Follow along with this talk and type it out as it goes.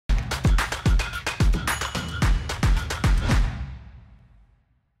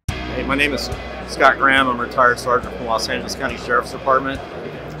Hey, my name is Scott Graham. I'm a retired sergeant from Los Angeles County Sheriff's Department.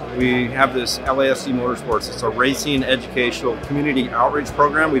 We have this LASD Motorsports. It's a racing educational community outreach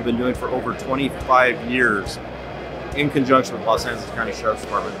program we've been doing for over 25 years in conjunction with Los Angeles County Sheriff's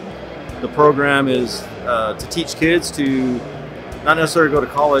Department. The program is to teach kids to not necessarily go to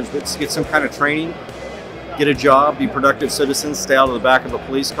college, but to get some kind of training, get a job, be productive citizens, stay out of the back of a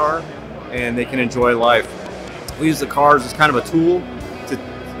police car, and they can enjoy life. We use the cars as kind of a tool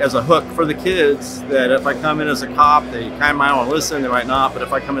as a hook for the kids, that if I come in as a cop, they kind of might want to listen, they might not, but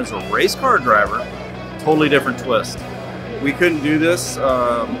if I come in as a race car driver, totally different twist. We couldn't do this.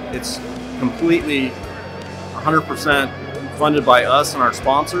 It's completely 100% funded by us and our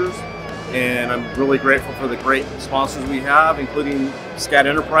sponsors, and I'm really grateful for the great sponsors we have, including Scat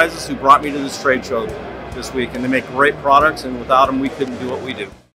Enterprises, who brought me to this trade show this week, and they make great products, and without them we couldn't do what we do.